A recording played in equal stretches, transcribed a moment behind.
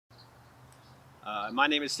My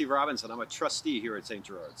name is Steve Robinson. I'm a trustee here at St.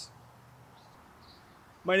 Gerard's.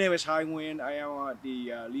 My name is Hai Nguyen. I am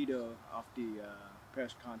the leader of the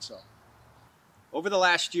Parish Council. Over the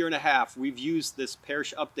last year and a half, we've used this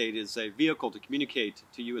parish update as a vehicle to communicate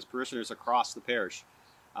to you as parishioners across the parish.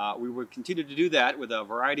 We will continue to do that with a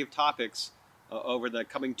variety of topics over the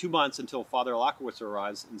coming 2 months until Father Lockowitz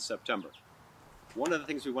arrives in September. One of the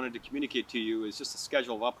things we wanted to communicate to you is just a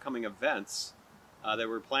schedule of upcoming events that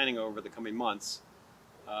we're planning over the coming months.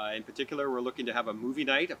 In particular, we're looking to have a movie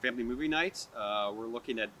night, a family movie night. We're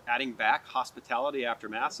looking at adding back hospitality after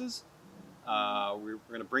Masses. We're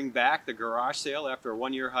going to bring back the garage sale after a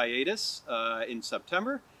 1-year hiatus in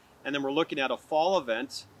September. And then we're looking at a fall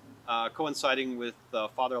event coinciding with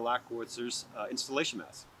Father Lackowitz's installation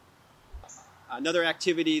Mass. Another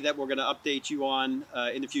activity that we're going to update you on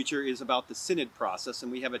in the future is about the synod process.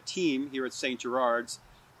 And we have a team here at St. Gerard's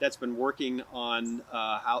that's been working on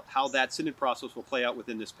how that synod process will play out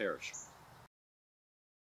within this parish.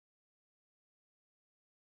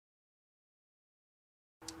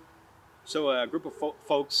 So a group of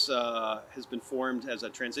folks has been formed as a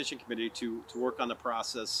transition committee to work on the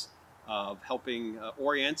process of helping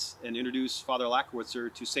orient and introduce Father Lackowitzer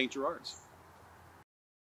to St. Gerard's.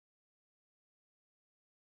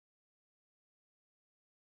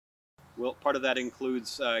 Well, part of that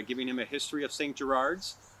includes giving him a history of St.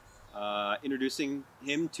 Gerard's, introducing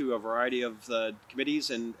him to a variety of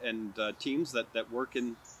committees and teams that work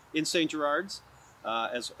in St. Gerard's,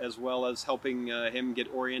 as well as helping him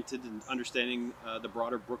get oriented and understanding the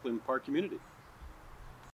broader Brooklyn Park community.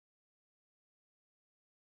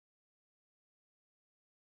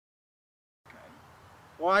 Okay.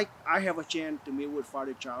 Well, I have a chance to meet with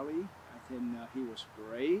Father Charlie. I think he was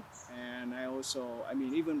great, and I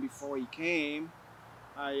mean, even before he came,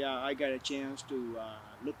 I got a chance to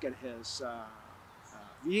look at his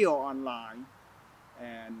video online,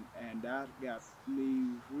 and that got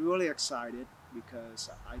me really excited because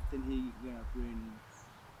I think he's gonna bring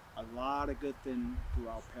a lot of good things to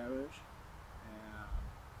our parish,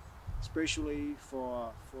 especially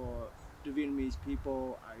for the Vietnamese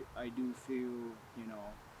people. I do feel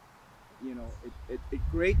it's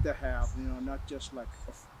great to have not just like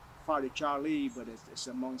a Father Charlie, but it's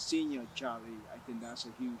a Monsignor Charlie. I think that's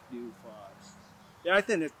a huge deal for us. Yeah, I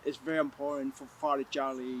think it's very important for Father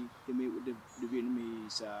Charlie to meet with the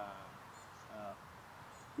Vietnamese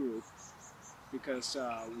group because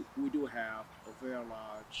we do have a very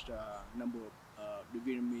large number of the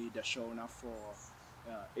Vietnamese that showing up for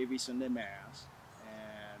every Sunday Mass,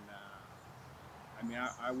 and I mean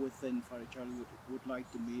I would think Father Charlie would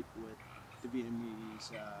like to meet with the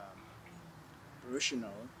Vietnamese parishioner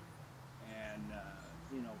and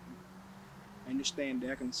understand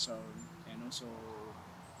their concern and also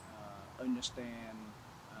understand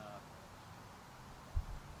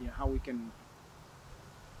how we can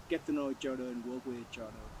get to know each other and work with each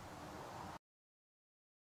other.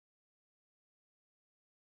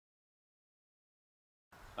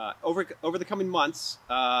 Over the coming months,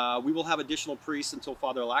 we will have additional priests until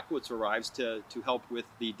Father Lackowitz arrives to help with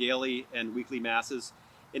the daily and weekly Masses.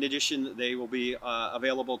 In addition, they will be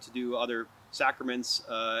available to do other sacraments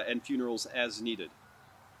and funerals as needed.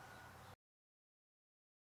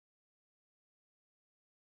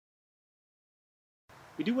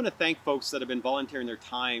 We do want to thank folks that have been volunteering their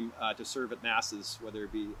time to serve at Masses, whether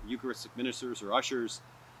it be Eucharistic ministers or ushers.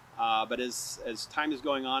 But as time is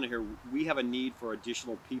going on here, we have a need for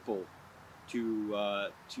additional people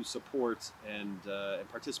to support and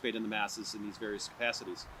participate in the Masses in these various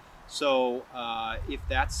capacities. So if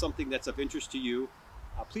that's something that's of interest to you,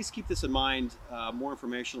 please keep this in mind. More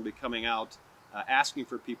information will be coming out asking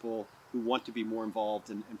for people who want to be more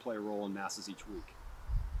involved and play a role in Masses each week.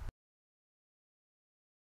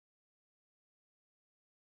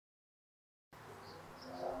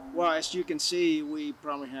 Well, as you can see, we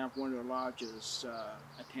probably have one of the largest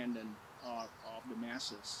attendance of the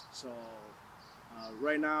Masses. So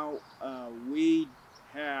right now we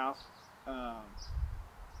have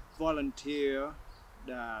volunteer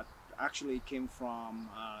that actually came from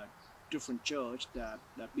different church that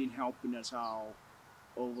been helping us out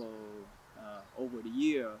over the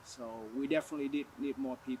year. So we definitely need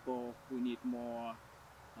more people. We need more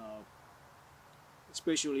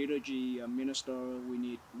special liturgy minister. We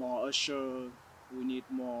need more usher. We need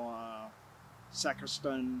more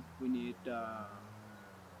sacristan. We need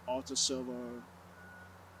altar server.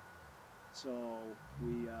 So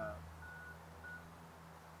we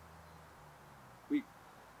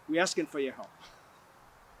asking for your help.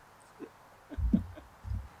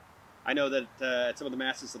 I know that at some of the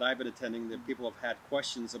Masses that I've been attending, that people have had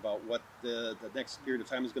questions about what the next period of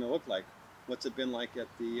time is going to look like. What's it been like at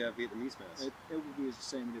the Vietnamese Mass? It would be the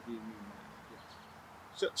same with the Vietnamese Mass,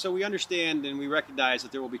 yes. So we understand and we recognize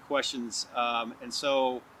that there will be questions, and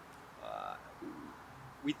so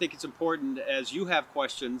we think it's important as you have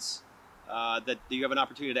questions that you have an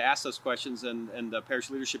opportunity to ask those questions and the parish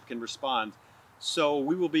leadership can respond. So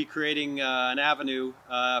we will be creating an avenue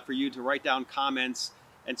for you to write down comments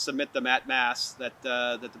and submit them at Mass that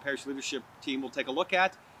the parish leadership team will take a look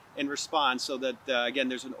at and respond, so that again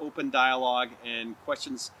there's an open dialogue and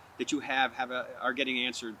questions that you are getting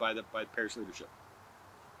answered by the parish leadership.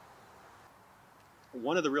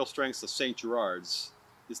 One of the real strengths of St. Gerard's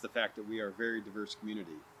is the fact that we are a very diverse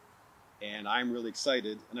community. And I'm really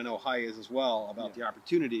excited, and I know Hai is as well, about the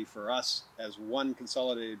opportunity for us as one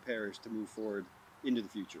consolidated parish to move forward into the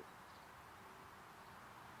future.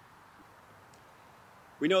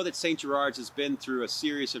 We know that St. Gerard's has been through a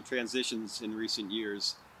series of transitions in recent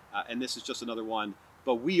years, and this is just another one.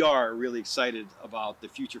 But we are really excited about the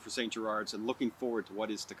future for St. Gerard's and looking forward to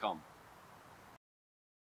what is to come.